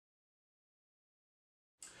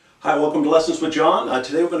Hi, welcome to Lessons with John.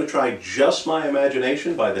 Today we're going to try Just My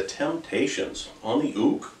Imagination by the Temptations on the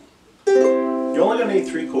Ook. You're only going to need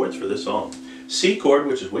 3 chords for this song. C chord,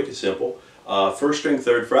 which is wicked simple, 1st string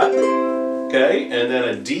 3rd fret, okay, and then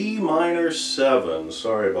a D minor 7,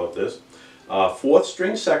 sorry about this, 4th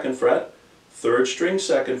string 2nd fret, 3rd string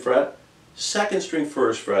 2nd fret, 2nd string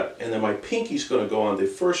 1st fret, and then my pinky's going to go on the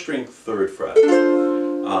 1st string 3rd fret.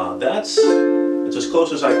 It's as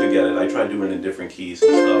close as I could get it. I tried doing it in different keys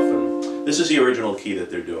and stuff, and this is the original key that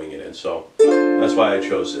they're doing it in, so that's why I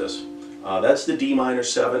chose this. That's the D minor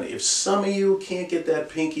 7. If some of you can't get that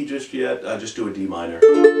pinky just yet, just do a D minor.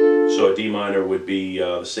 So a D minor would be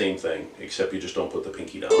the same thing, except you just don't put the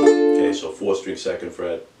pinky down. Okay, so 4th string 2nd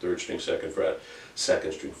fret, 3rd string 2nd fret,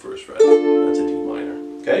 2nd string 1st fret. That's a D minor.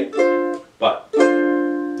 Okay, but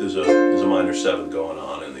there's a minor 7 going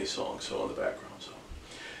on in these songs, so in the background. So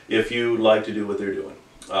if you'd like to do what they're doing.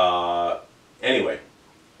 Anyway,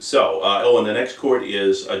 so, and the next chord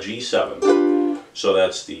is a G7. So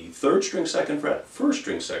that's the 3rd string 2nd fret, 1st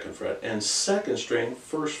string 2nd fret, and 2nd string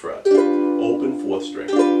 1st fret. Open 4th string.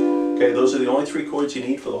 Okay, those are the only 3 chords you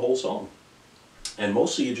need for the whole song. And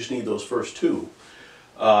mostly you just need those first 2.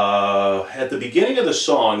 At the beginning of the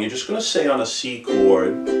song, you're just going to say on a C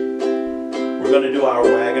chord, we're going to do our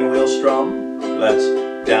wagon wheel strum. That's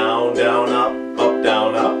down, down, up,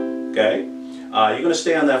 down, up, okay? You're going to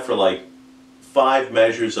stay on that for like 5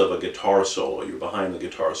 measures of a guitar solo. You're behind the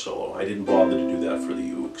guitar solo. I didn't bother to do that for the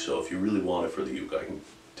uke, so if you really want it for the uke, I can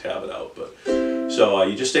tab it out. But so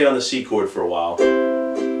you just stay on the C chord for a while.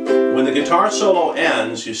 When the guitar solo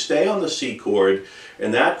ends, you stay on the C chord,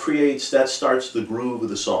 and that starts the groove of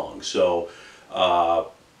the song. So,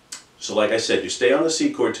 so like I said, you stay on the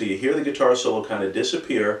C chord till you hear the guitar solo kind of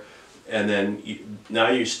disappear. And then now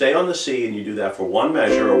you stay on the C and you do that for 1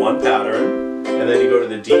 measure or 1 pattern, and then you go to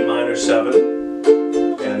the D minor 7,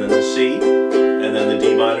 and then the C, and then the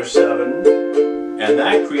D minor 7, and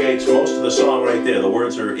that creates most of the song right there. The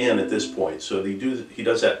words are in at this point, so he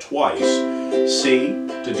does that twice, C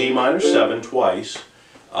to D minor 7 twice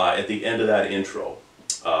at the end of that intro.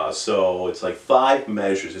 So it's like 5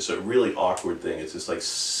 measures. It's a really awkward thing. It's just like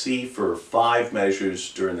C for 5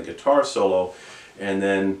 measures during the guitar solo, and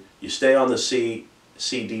then you stay on the C,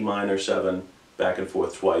 D minor 7, back and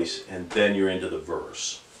forth twice, and then you're into the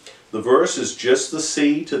verse. The verse is just the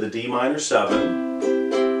C to the D minor 7,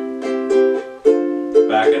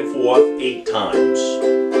 back and forth 8 times.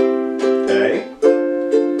 Okay?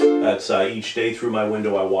 That's each day through my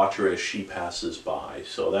window I watch her as she passes by.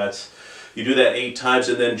 So you do that 8 times,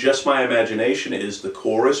 and then Just My Imagination is the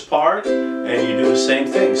chorus part, and you do the same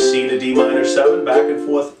thing, C to D minor 7, back and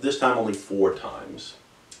forth, this time only 4 times.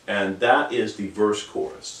 And that is the verse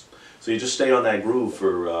chorus. So you just stay on that groove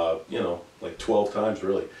for, like 12 times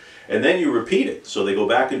really. And then you repeat it. So they go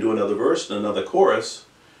back and do another verse and another chorus.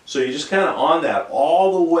 So you're just kind of on that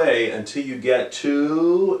all the way until you get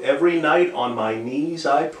to every night on my knees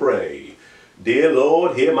I pray. Dear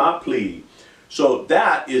Lord, hear my plea. So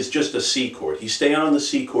that is just a C chord. He's staying on the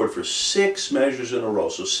C chord for 6 measures in a row.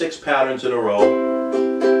 So 6 patterns in a row.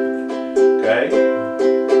 Okay?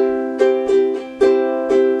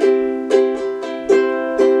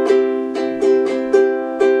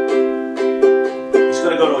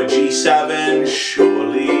 Go to a G7,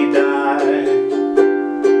 surely die,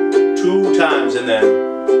 2 times, and then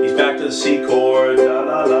he's back to the C chord, la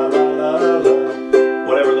la la la la la,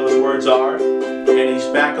 whatever those words are, and he's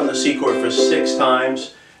back on the C chord for 6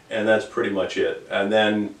 times, and that's pretty much it. And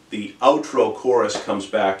then the outro chorus comes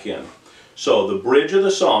back in. So the bridge of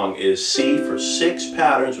the song is C for 6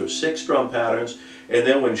 patterns or 6 drum patterns, and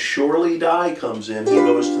then when Surely Die comes in, he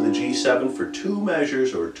goes to the G7 for 2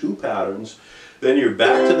 measures or 2 patterns. Then you're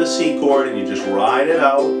back to the C chord and you just ride it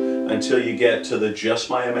out until you get to the Just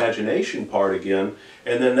My Imagination part again.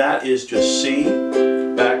 And then that is just C,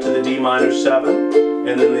 back to the D minor 7,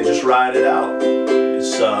 and then they just ride it out.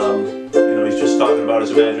 It's, he's just talking about his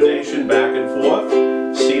imagination, back and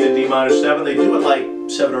forth. C to D minor 7, they do it like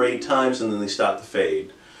 7 or 8 times and then they start to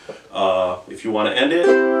fade. If you want to end it,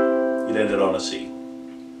 you'd end it on a C.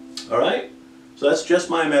 Alright? So that's Just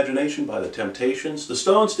My Imagination by the Temptations. The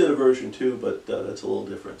Stones did a version too, but that's a little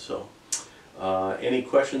different. So, any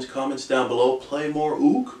questions, comments down below? Play more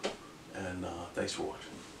ook, and thanks for watching.